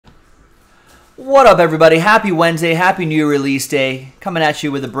What up, everybody? Happy Wednesday, happy new release day. Coming at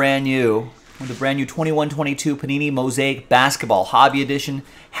you with a brand new 21-22 Panini Mosaic Basketball Hobby Edition.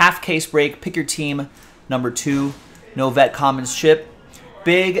 Half case break, pick your team, number 2. No vet commons ship.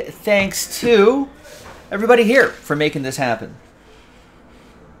 Big thanks to everybody here for making this happen.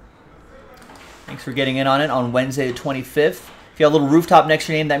 Thanks for getting in on it on Wednesday the 25th. If you have a little rooftop next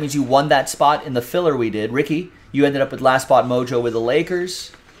to your name, that means you won that spot in the filler we did. Ricky, you ended up with last spot mojo with the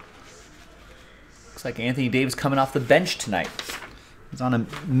Lakers. Looks like Anthony Davis coming off the bench tonight. He's on a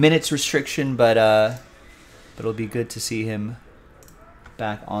minutes restriction, but it'll be good to see him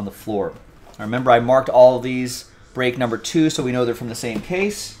back on the floor. Now remember, I marked all of these break number 2, so we know they're from the same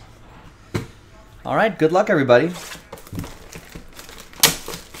case. All right, good luck, everybody.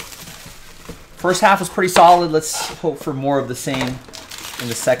 First half was pretty solid. Let's hope for more of the same in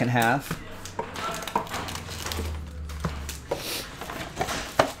the second half.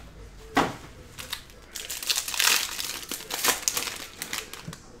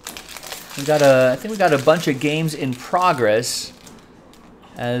 I think we got a bunch of games in progress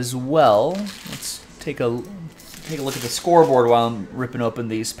as well. Let's take a look at the scoreboard while I'm ripping open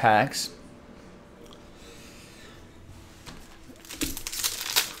these packs.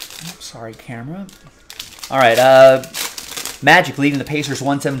 Oh, sorry, camera. All right, Magic leading the Pacers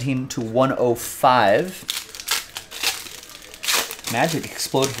 117-105. Magic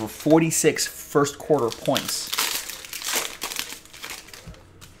exploded for 46 first quarter points.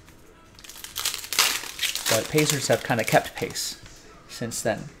 But Pacers have kind of kept pace since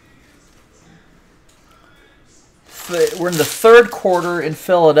then. We're in the third quarter in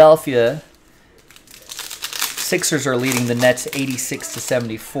Philadelphia. Sixers are leading the Nets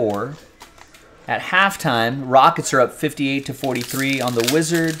 86-74. At halftime, Rockets are up 58-43 on the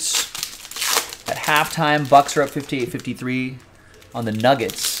Wizards. At halftime, Bucks are up 58-53 on the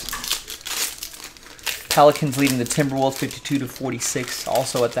Nuggets. Pelicans leading the Timberwolves 52-46,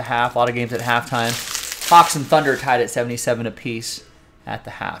 also at the half. A lot of games at halftime. Hawks and Thunder tied at 77 apiece at the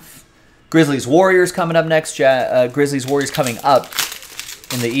half. Grizzlies Warriors coming up next. Grizzlies Warriors coming up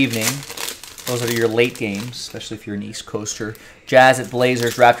in the evening. Those are your late games, especially if you're an East Coaster. Jazz at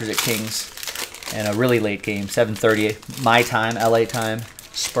Blazers, Raptors at Kings, and a really late game, 7:30 my time, LA time.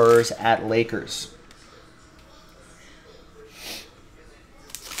 Spurs at Lakers.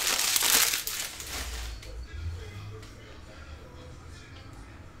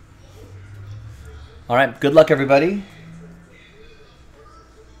 All right, good luck, everybody.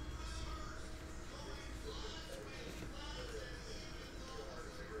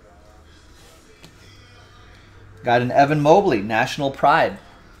 Got an Evan Mobley, National Pride.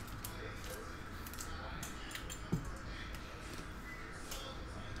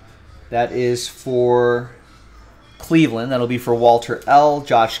 That is for Cleveland. That'll be for Walter L.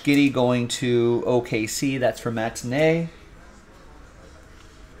 Josh Giddey going to OKC. That's for Matinee.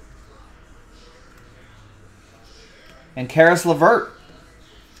 And Karis LeVert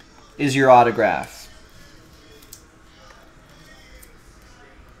is your autograph.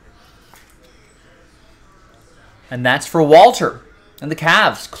 And that's for Walter and the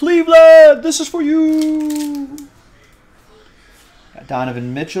Cavs. Cleveland, this is for you. Got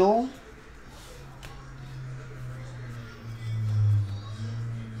Donovan Mitchell.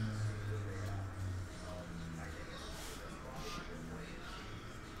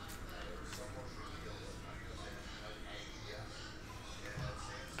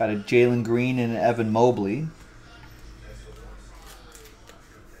 Got a Jalen Green and an Evan Mobley.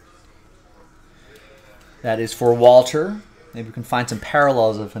 That is for Walter. Maybe we can find some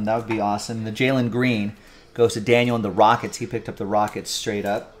parallels of him. That would be awesome. The Jalen Green goes to Daniel and the Rockets. He picked up the Rockets straight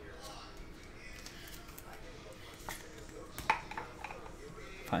up.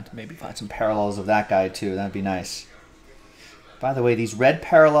 Maybe find some parallels of that guy too. That'd be nice. By the way, these red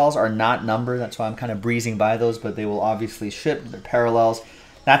parallels are not numbered. That's why I'm kind of breezing by those, but they will obviously ship. They're parallels.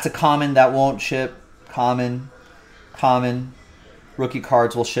 That's a common that won't ship. Common. Rookie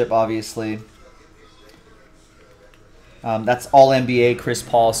cards will ship, obviously. That's all NBA Chris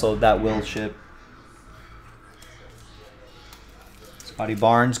Paul, so that will ship. Scotty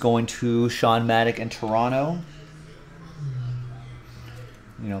Barnes going to Sean Maddock in Toronto.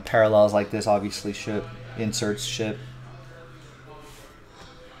 You know, parallels like this obviously ship. Inserts ship.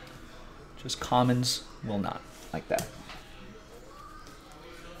 Just commons will not, like that.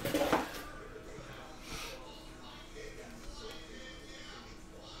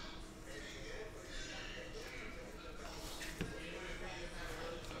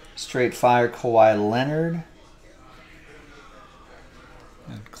 Straight fire Kawhi Leonard.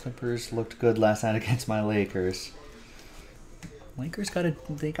 And Clippers looked good last night against my Lakers. Lakers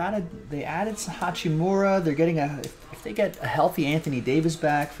they added some Hachimura. They're getting if they get a healthy Anthony Davis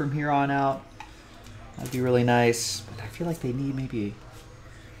back from here on out, that'd be really nice. But I feel like they need maybe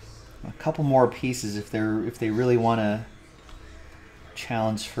a couple more pieces if they really want to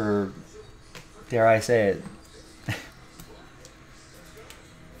challenge for, dare I say it.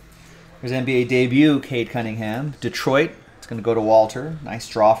 There's NBA debut, Cade Cunningham. Detroit, it's going to go to Walter. Nice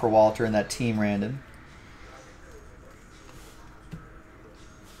draw for Walter in that team random.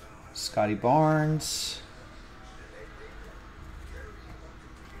 Scotty Barnes.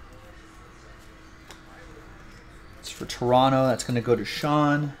 It's for Toronto. That's going to go to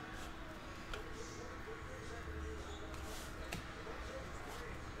Sean.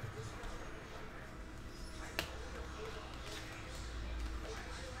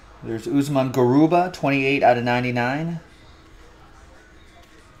 There's Usman Garuba, 28 out of 99.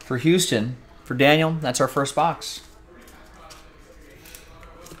 For Houston, for Daniel, that's our first box.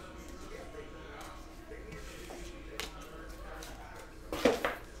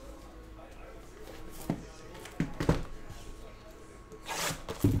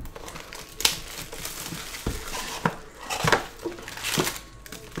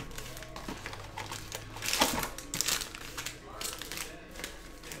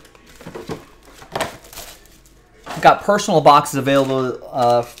 Got personal boxes available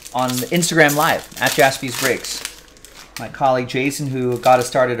on Instagram Live at Jaspy's Breaks. My colleague Jason, who got us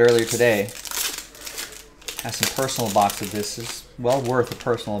started earlier today, has some personal box of this. It's well worth a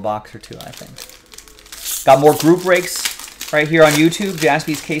personal box or two, I think. Got more group breaks right here on YouTube,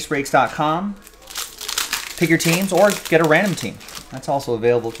 jaspyscasebreaks.com. Pick your teams or get a random team. That's also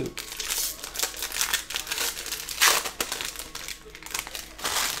available too.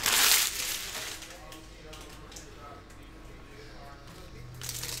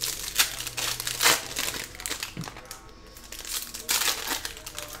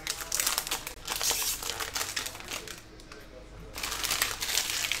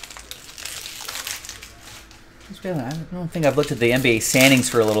 I don't think I've looked at the NBA standings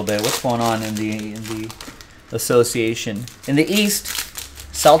for a little bit. What's going on in the association? In the East,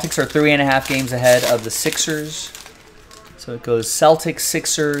 Celtics are 3.5 games ahead of the Sixers. So it goes Celtics,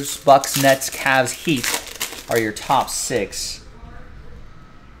 Sixers, Bucks, Nets, Cavs, Heat are your top 6.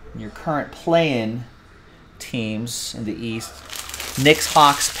 And your current play-in teams in the East: Knicks,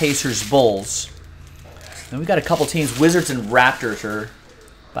 Hawks, Pacers, Bulls. Then we've got a couple teams. Wizards and Raptors are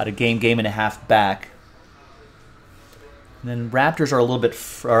about a game and a half back. And then Raptors are a little bit,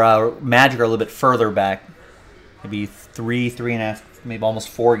 Magic are a little bit further back, maybe 3.5, maybe almost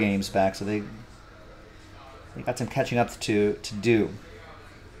 4 games back. So they got some catching up to do.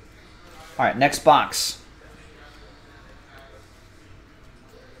 All right, next box.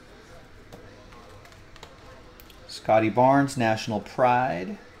 Scotty Barnes, National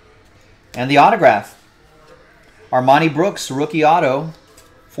Pride, and the autograph. Armani Brooks, rookie auto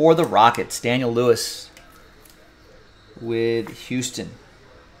for the Rockets. Daniel Lewis with Houston.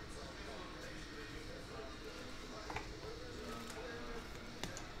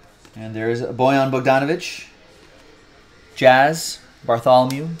 And there's Bojan Bogdanovic, Jazz,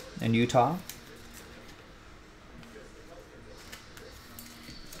 Bartholomew, and Utah.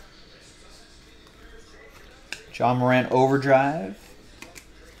 John Morant Overdrive.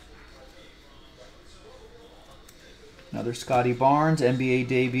 Another Scotty Barnes, NBA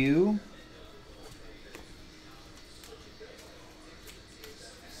debut.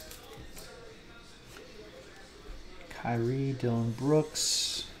 Kyrie, Dylan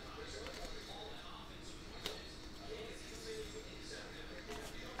Brooks.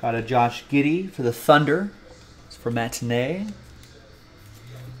 Got a Josh Giddey for the Thunder. It's for Matinee.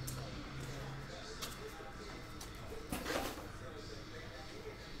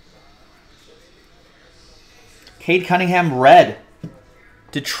 Cade Cunningham, red.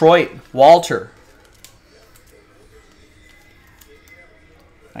 Detroit, Walter.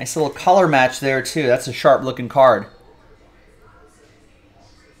 Nice little color match there, too. That's a sharp-looking card.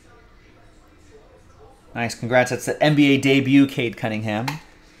 Nice, congrats. That's the NBA debut, Cade Cunningham.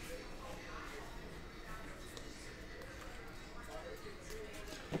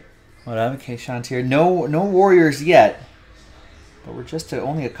 Whatever, Keyshawn's here. No Warriors yet, but we're just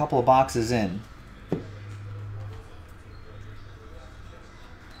only a couple of boxes in.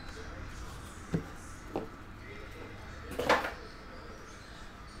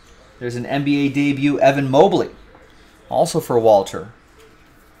 There's an NBA debut, Evan Mobley, also for Walter.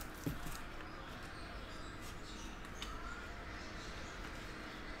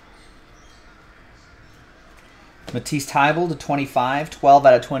 Matisse Thybulle to 25, 12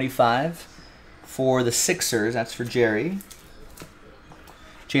 out of 25 for the Sixers. That's for Jerry.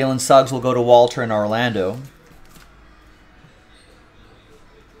 Jalen Suggs will go to Walter in Orlando.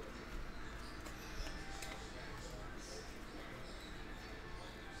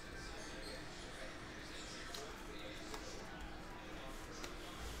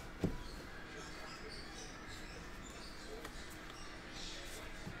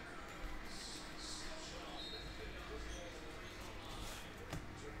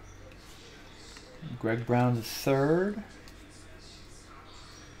 Greg Brown III.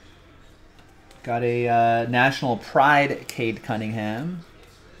 Got a National Pride Cade Cunningham.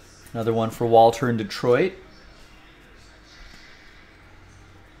 Another one for Walter in Detroit.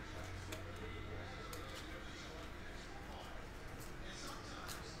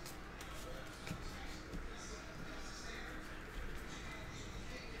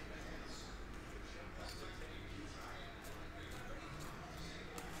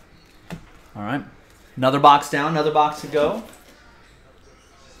 All right. Another box down, another box to go.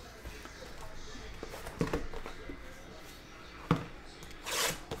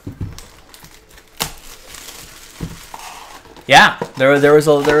 Yeah, there was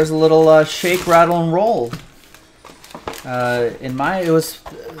a little shake, rattle, and roll. It was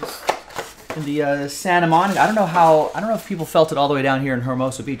in the Santa Monica. I don't know if people felt it all the way down here in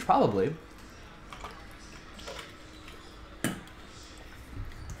Hermosa Beach. Probably.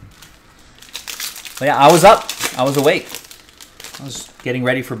 But yeah, I was up. I was awake. I was getting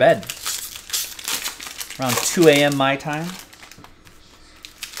ready for bed. Around 2 a.m. my time.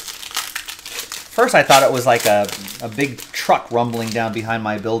 First, I thought it was like a big truck rumbling down behind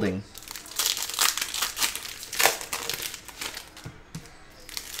my building.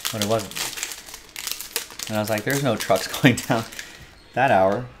 But it wasn't. And I was like, there's no trucks going down that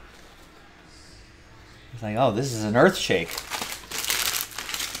hour. It's like, oh, this is an earth shake.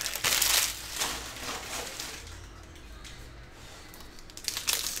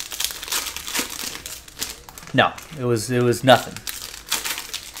 No, it was nothing.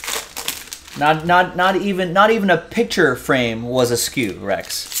 Not even a picture frame was askew,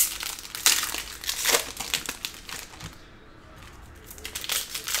 Rex.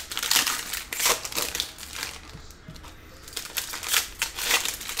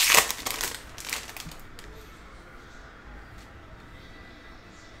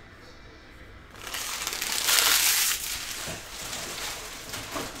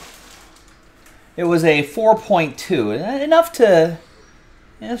 It was a 4.2,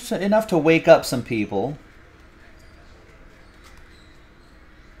 enough to wake up some people.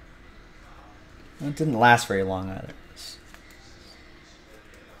 It didn't last very long either. It's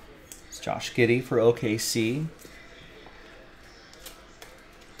Josh Giddey for OKC.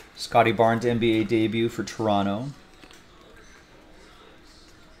 Scotty Barnes NBA debut for Toronto.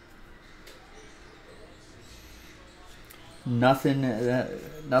 Nothing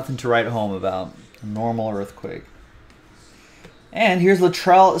to write home about. A normal earthquake. And here's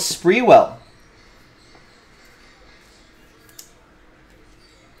Latrell Sprewell.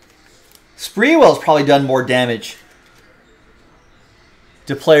 Sprewell's probably done more damage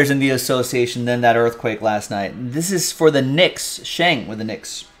to players in the association than that earthquake last night. This is for the Knicks. Sheng with the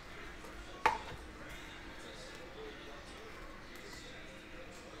Knicks.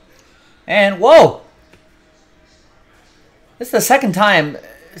 And whoa! This is the second time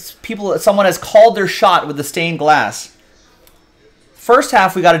someone has called their shot with the stained glass. First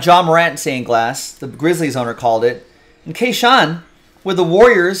half, we got a Ja Morant stained glass. The Grizzlies owner called it. And Keyshawn, with the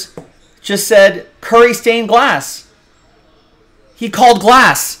Warriors, just said Curry stained glass. He called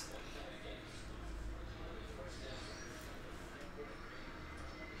glass.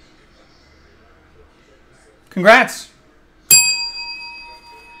 Congrats.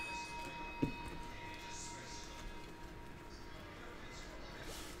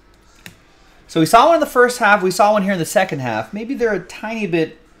 So we saw one in the first half. We saw one here in the second half. Maybe they're a tiny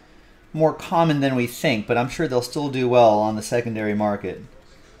bit more common than we think, but I'm sure they'll still do well on the secondary market.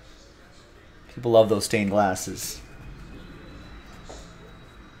 People love those stained glasses.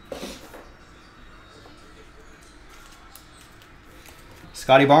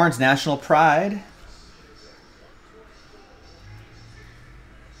 Scotty Barnes, National Pride.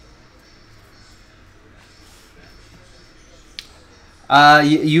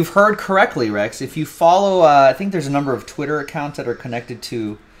 You've heard correctly, Rex. If you follow, I think there's a number of Twitter accounts that are connected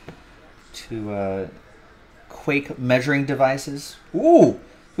to quake measuring devices. Ooh,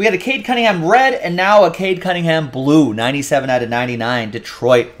 we had a Cade Cunningham red and now a Cade Cunningham blue. 97 out of 99.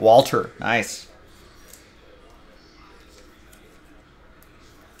 Detroit. Walter. Nice.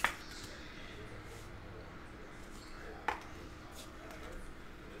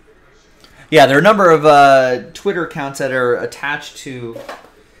 Yeah, there are a number of Twitter accounts that are attached to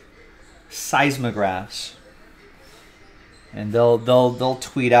seismographs. And they'll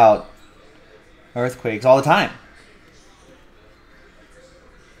tweet out earthquakes all the time.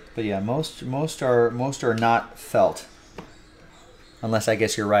 But yeah, most are not felt. Unless I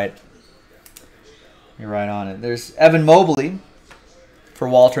guess you're right. You're right on it. There's Evan Mobley for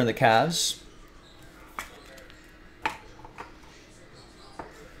Walter and the Cavs.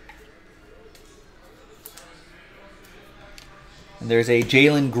 And there's a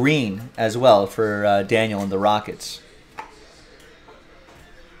Jalen Green as well for Daniel and the Rockets.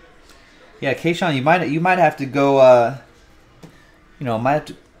 Yeah, Kayshawn, you might have to go. Might have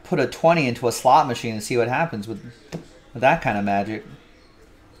to put a 20 into a slot machine and see what happens with that kind of magic.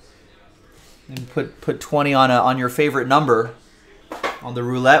 And put 20 on your favorite number on the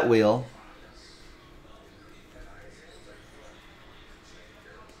roulette wheel.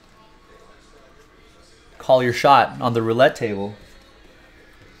 Call your shot on the roulette table.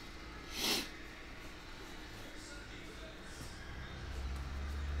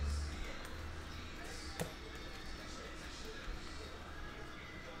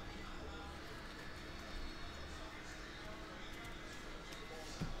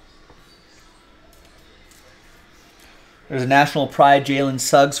 There's a National Pride Jalen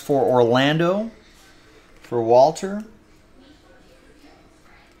Suggs for Orlando for Walter.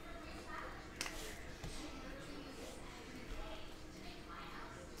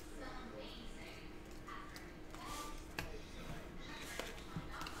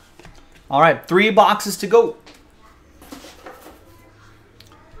 All right, 3 boxes to go.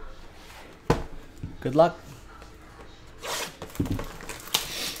 Good luck.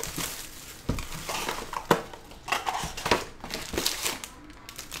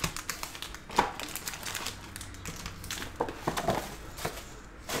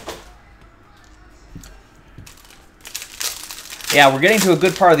 Yeah, we're getting to a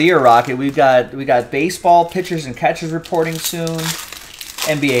good part of the year, Rocket. We got baseball pitchers and catchers reporting soon.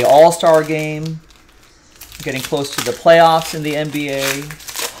 NBA All-Star Game. Getting close to the playoffs in the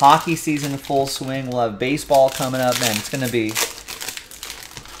NBA. Hockey season in full swing. We'll have baseball coming up. Man, it's going to be...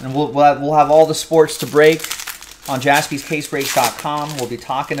 And we'll have all the sports to break on jaspyscasebreaks.com. We'll be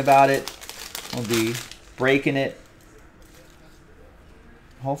talking about it. We'll be breaking it.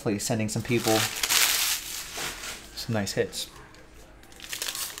 Hopefully sending some people some nice hits.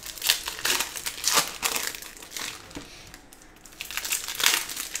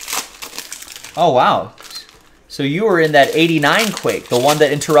 Oh, wow. So you were in that 89 quake, the one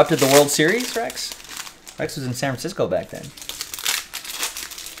that interrupted the World Series, Rex? Rex was in San Francisco back then.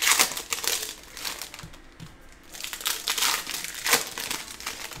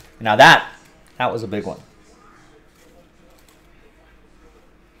 Now that was a big one.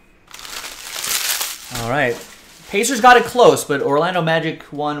 All right. Pacers got it close, but Orlando Magic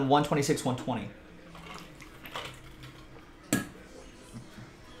won 126-120.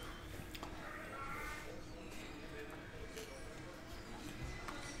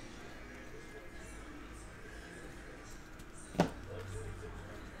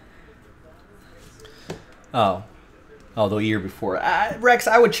 Oh, the year before. Rex,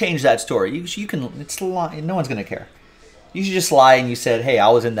 I would change that story. You can. It's a lie. No one's gonna care. You should just lie and you said, "Hey, I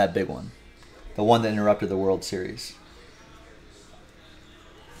was in that big one, the one that interrupted the World Series."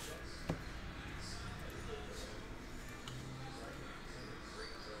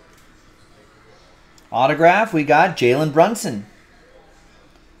 Autograph. We got Jalen Brunson.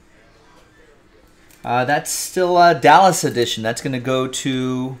 That's still a Dallas edition. That's gonna go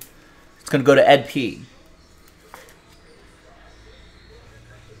to. It's gonna go to Ed P.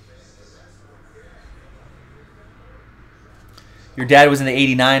 Your dad was in the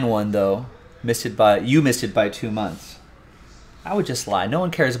 89 one, though. You missed it by 2 months. I would just lie. No one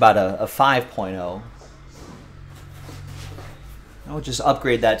cares about a 5.0. I would just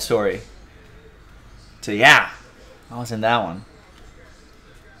upgrade that story to, yeah, I was in that one.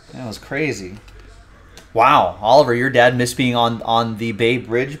 That was crazy. Wow. Oliver, your dad missed being on the Bay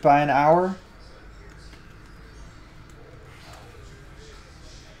Bridge by an hour?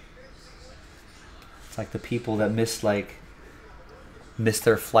 It's like the people that missed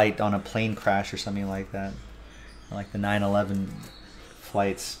their flight on a plane crash or something like that. Like the 9/11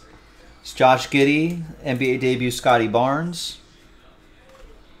 flights. It's Josh Giddey, NBA debut Scotty Barnes.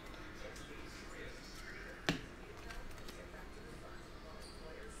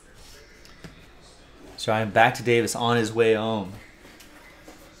 So I'm back to Davis on his way home.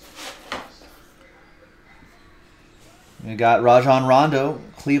 We got Rajon Rondo,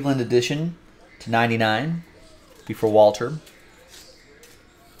 Cleveland edition to 99 before Walter.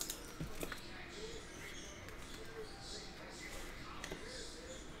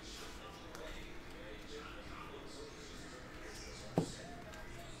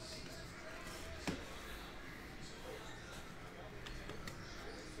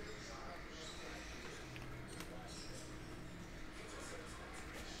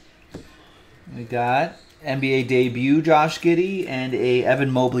 We got NBA debut Josh Giddey and a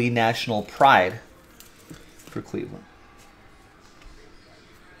Evan Mobley National Pride for Cleveland.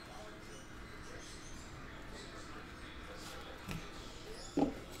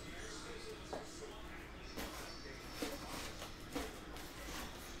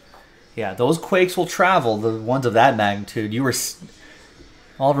 Yeah, those Quakes will travel, the ones of that magnitude.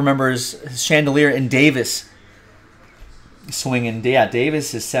 All I remember is Chandelier and Davis swinging. Yeah,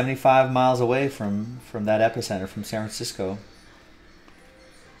 Davis is 75 miles away from that epicenter, from San Francisco.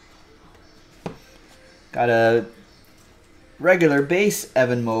 Got a regular base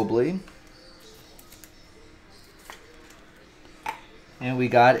Evan Mobley. And we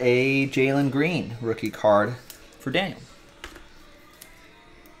got a Jalen Green rookie card for Daniel.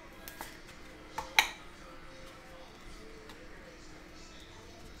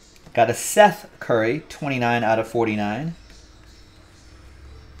 Got a Seth Curry, 29 out of 49.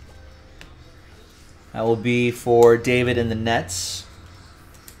 That will be for David in the Nets.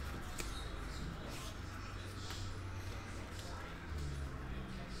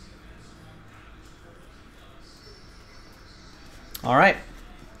 All right.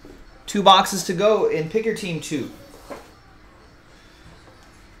 2 boxes to go in Pick Your Team 2.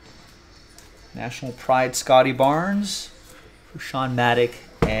 National Pride Scotty Barnes, Sean Maddock,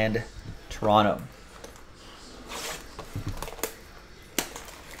 and Toronto.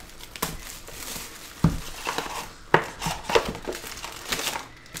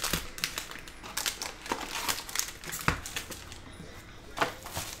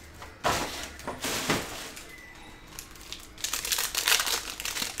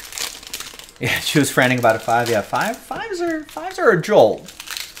 Yeah, she was frantic about a 5. Yeah, fives are a jolt.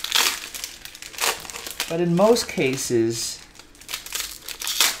 But in most cases,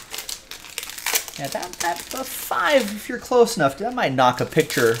 yeah, that a 5, if you're close enough, that might knock a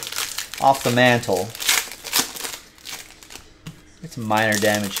picture off the mantle. It's minor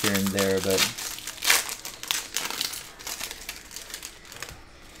damage here and there, but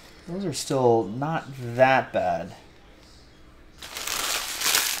those are still not that bad.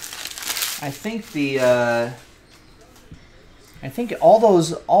 I think all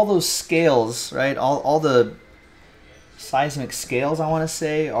those scales, right? All the seismic scales, I want to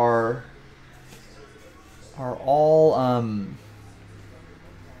say, are all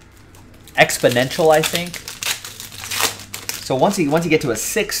exponential, I think. So once you get to a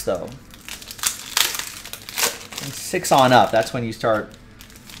 6, though, and 6 on up, that's when you start.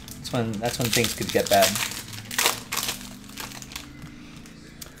 That's when things could get bad.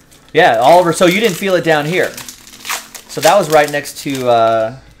 Yeah, Oliver. So you didn't feel it down here. So that was right next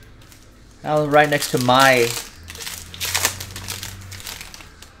to my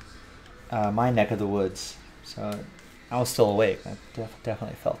neck of the woods. So I was still awake. I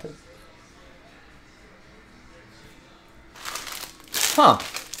definitely felt it. Huh.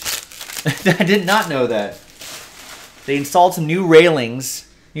 I did not know that. They installed some new rails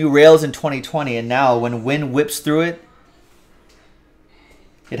in 2020, and now when wind whips through it,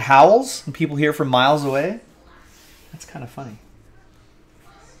 it howls, and people hear from miles away. That's kind of funny.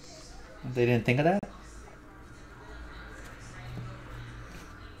 They didn't think of that?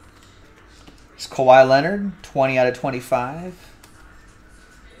 It's Kawhi Leonard, 20 out of 25.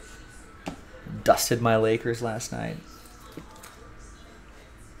 Dusted my Lakers last night.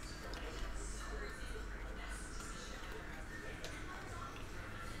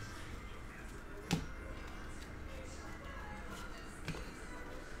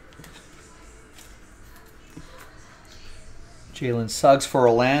 Jalen Suggs for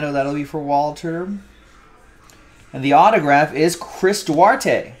Orlando. That'll be for Walter. And the autograph is Chris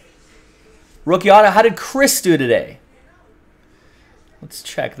Duarte. Rookie auto. How did Chris do today? Let's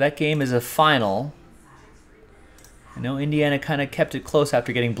check. That game is a final. I know Indiana kind of kept it close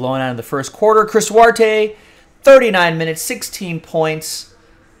after getting blown out in the first quarter. Chris Duarte, 39 minutes, 16 points,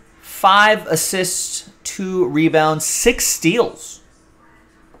 5 assists, 2 rebounds, 6 steals.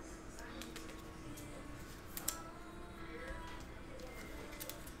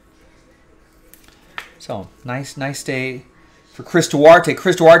 So nice day for Chris Duarte.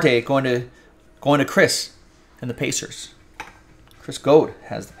 Chris Duarte going to Chris and the Pacers. Chris Goad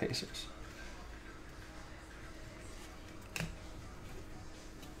has the Pacers.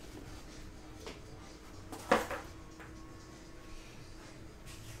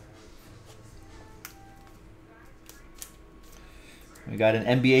 We got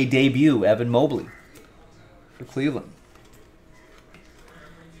an NBA debut, Evan Mobley for Cleveland.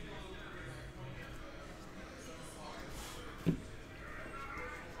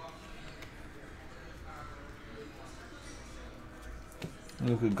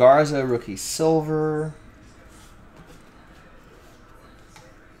 Luka Garza, rookie silver.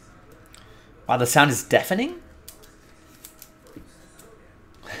 Wow, the sound is deafening.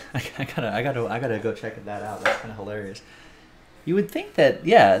 I gotta go check that out. That's kind of hilarious. You would think that,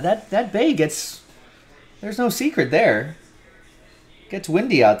 yeah, that bay gets. There's no secret there. It gets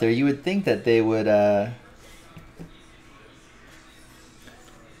windy out there. You would think that they would have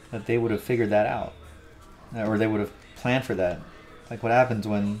figured that out, or they would have planned for that. Like what happens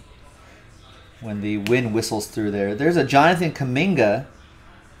when the wind whistles through there. There's a Jonathan Kuminga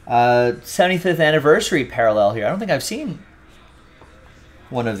 75th anniversary parallel here. I don't think I've seen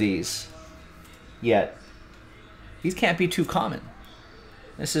one of these yet. These can't be too common.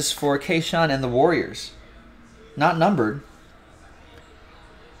 This is for Kayshawn and the Warriors. Not numbered.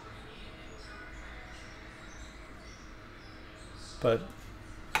 But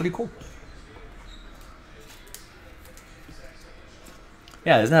pretty cool.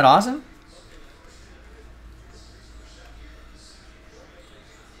 Yeah, isn't that awesome?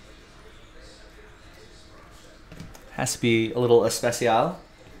 Has to be a little especial.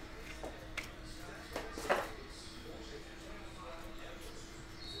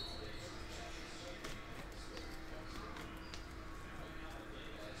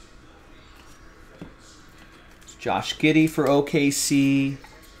 Josh Giddey for OKC.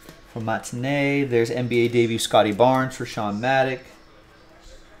 For Matinee. There's NBA debut Scotty Barnes for Sean Maddock.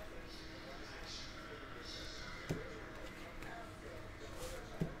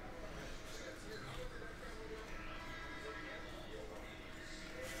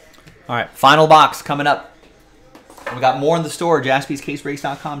 All right, final box coming up. We got more in the store,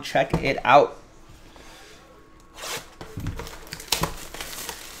 jaspyscasebreaks.com. Check it out.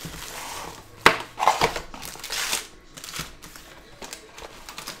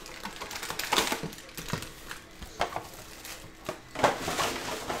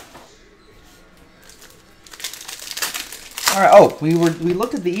 All right. Oh, we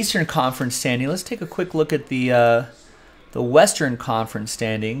looked at the Eastern Conference standing. Let's take a quick look at the Western Conference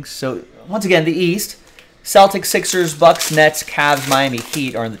standings. So once again, the East: Celtics, Sixers, Bucks, Nets, Cavs, Miami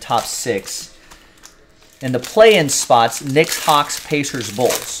Heat are in the top 6. In the play-in spots, Knicks, Hawks, Pacers,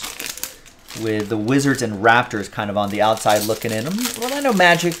 Bulls, with the Wizards and Raptors kind of on the outside looking in. Orlando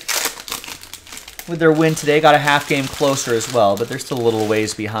Magic, with their win today, got a half game closer as well, but they're still a little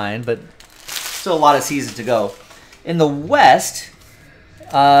ways behind. But still a lot of season to go. In the West,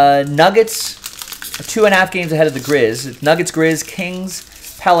 Nuggets are 2.5 games ahead of the Grizz. It's Nuggets, Grizz,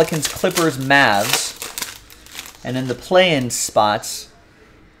 Kings, Pelicans, Clippers, Mavs. And in the play-in spots,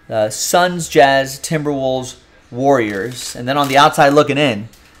 Suns, Jazz, Timberwolves, Warriors. And then on the outside looking in,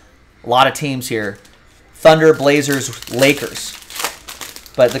 a lot of teams here. Thunder, Blazers, Lakers.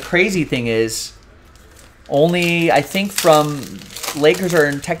 But the crazy thing is, only, I think from... Lakers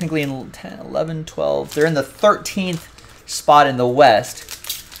are technically in 10, 11, 12. They're in the 13th spot in the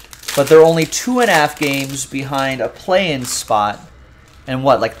West. But they're only 2.5 games behind a play-in spot. And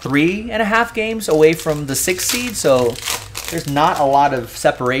what, like 3.5 games away from the 6th seed? So there's not a lot of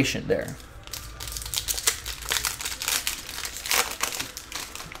separation there.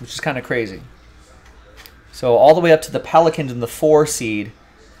 Which is kind of crazy. So all the way up to the Pelicans in the 4 seed.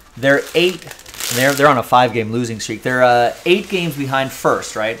 They're 8... They're on a 5-game losing streak. They're 8 games behind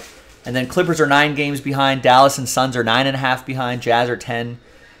first, right? And then Clippers are 9 games behind. Dallas and Suns are 9.5 behind. Jazz are 10.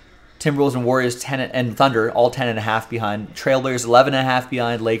 Timberwolves and Warriors 10, and Thunder all 10.5 behind. Trailblazers 11.5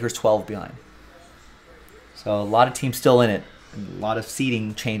 behind. Lakers 12 behind. So a lot of teams still in it. A lot of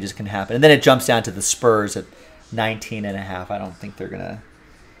seeding changes can happen. And then it jumps down to the Spurs at 19.5. I don't think they're gonna.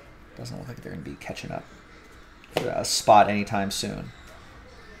 Doesn't look like they're gonna be catching up for a spot anytime soon.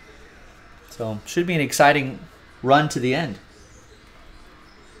 So, should be an exciting run to the end.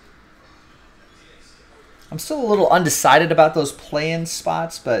 I'm still a little undecided about those play-in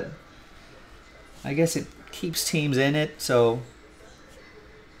spots, but I guess it keeps teams in it, so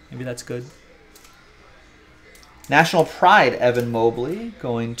maybe that's good. National Pride, Evan Mobley,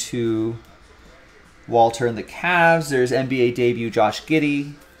 going to Walter and the Cavs. There's NBA debut Josh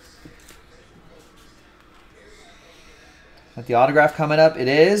Giddey. Got the autograph coming up.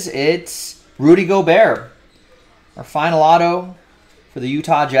 It's Rudy Gobert. Our final auto for the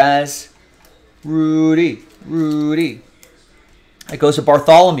Utah Jazz. Rudy. It goes to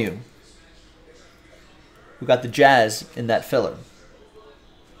Bartholomew, who got the Jazz in that filler.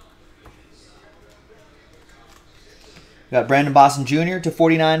 We got Brandon Boston Jr. to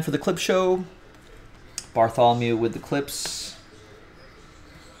 49 for the Clip Show. Bartholomew with the Clips.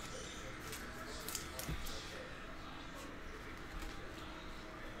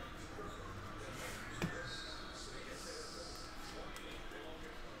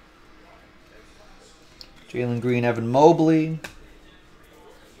 Jalen Green, Evan Mobley.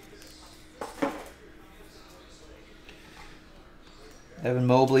 Evan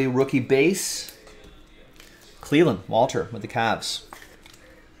Mobley, rookie base. Cleveland, Walter with the Cavs.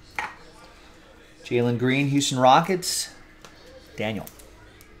 Jalen Green, Houston Rockets. Daniel.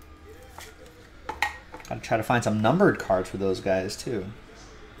 Got to try to find some numbered cards for those guys, too.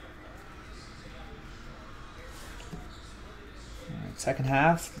 All right, second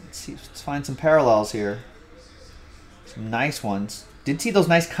half. Let's find some parallels here. Some nice ones. Did see those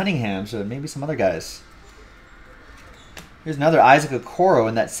nice Cunninghams, but maybe some other guys. Here's another Isaac Okoro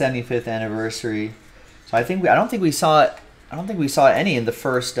in that 75th anniversary. So I don't think we saw any in the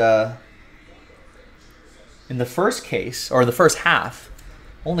first case, or the first half.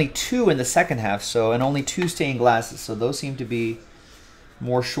 Only 2 in the second half, so, and only 2 stained glasses. So those seem to be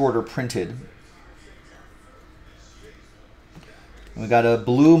more shorter printed. We got a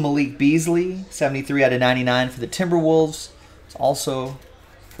blue Malik Beasley, 73 out of 99 for the Timberwolves. It's also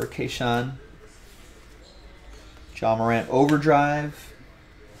for Kayshawn. John Morant Overdrive.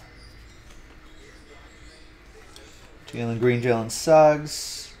 Jalen Green, Jalen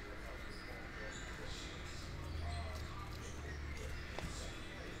Suggs.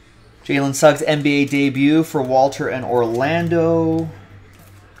 Jalen Suggs NBA debut for Walter and Orlando.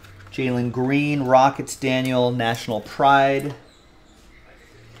 Jalen Green, Rockets, Daniel, National Pride.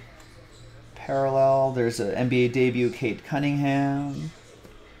 Parallel, there's an NBA debut, Kate Cunningham.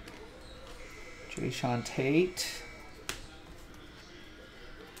 Jayshawn Tate.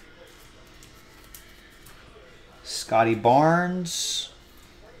 Scotty Barnes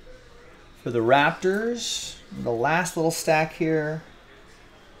for the Raptors. And the last little stack here.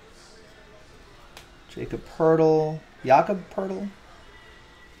 Jakob Poeltl.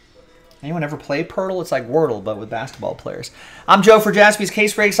 Anyone ever play Poeltl? It's like Wordle, but with basketball players. I'm Joe for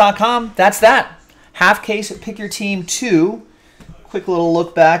JaspysCaseBreaks.com. That's that. Half case at Pick Your Team 2. Quick little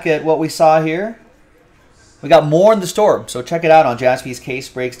look back at what we saw here. We got more in the store, so check it out on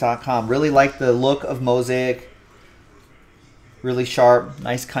JaspysCaseBreaks.com. Really like the look of Mosaic. Really sharp.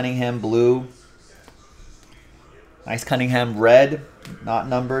 Nice Cunningham blue. Nice Cunningham red. Not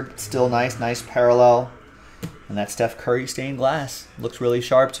numbered. Still nice. Nice parallel. And that Steph Curry stained glass. Looks really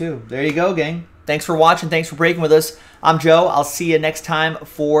sharp too. There you go, gang. Thanks for watching. Thanks for breaking with us. I'm Joe. I'll see you next time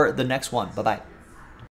for the next one. Bye-bye.